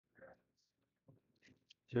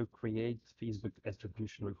To create Facebook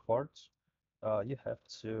attribution reports, you have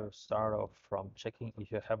to start off from checking if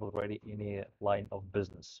you have already any line of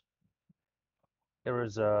business. Here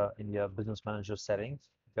is in your business manager settings,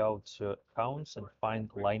 go to accounts and find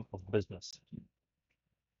line of business.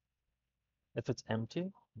 If it's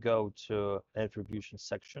empty, go to attribution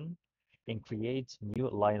section and create new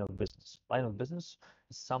line of business. Line of business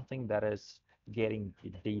is something that is getting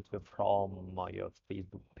the data from your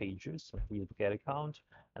Facebook pages, a Facebook ad account,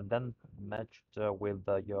 and then matched with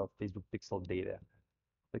your Facebook pixel data.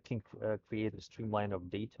 We can create a streamline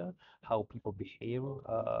of data, how people behave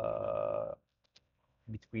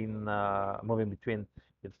moving between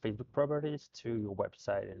your Facebook properties to your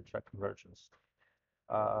website and track conversions.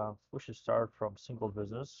 We should start from single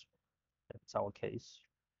business. That's our case.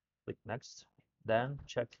 Click next. Then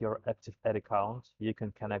check your active ad account. You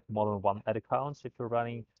can connect more than one ad accounts if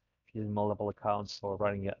you're using multiple accounts for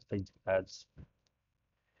running Facebook ads.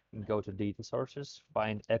 You can go to data sources,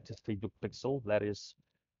 find active Facebook pixel that is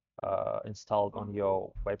installed on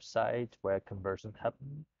your website where conversion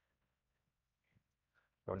happen.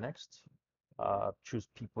 Go next. Choose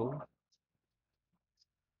people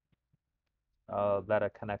that are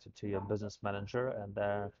connected to your business manager, and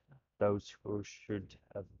those who should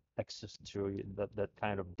have access to that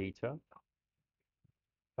kind of data.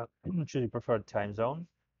 Choose your preferred time zone.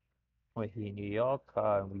 We're here in New York.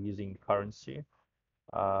 We're using currency.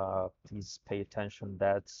 Please pay attention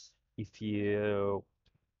that if you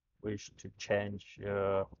wish to change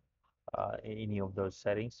any of those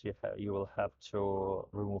settings, you will have to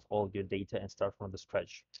remove all your data and start from the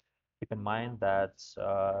scratch. Keep in mind that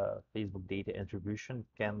Facebook data attribution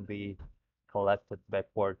can be collected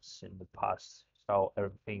backwards in the past, so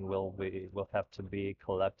everything will have to be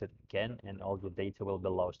collected again, and all your data will be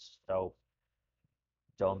lost. So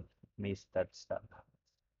don't miss that step.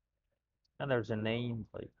 And there's a name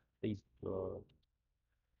like these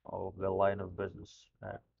of the line of business.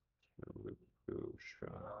 Attribution.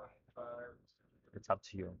 It's up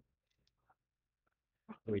to you.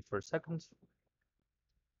 Wait for a second.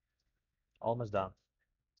 Almost done.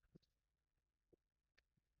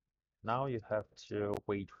 Now you have to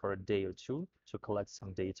wait for a day or two to collect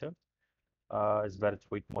some data. It's better to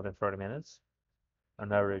wait more than 30 minutes.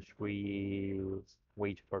 On average, we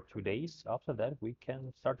wait for 2 days. After that, we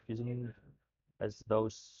can start using as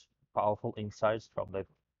those powerful insights from the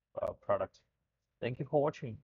product. Thank you for watching.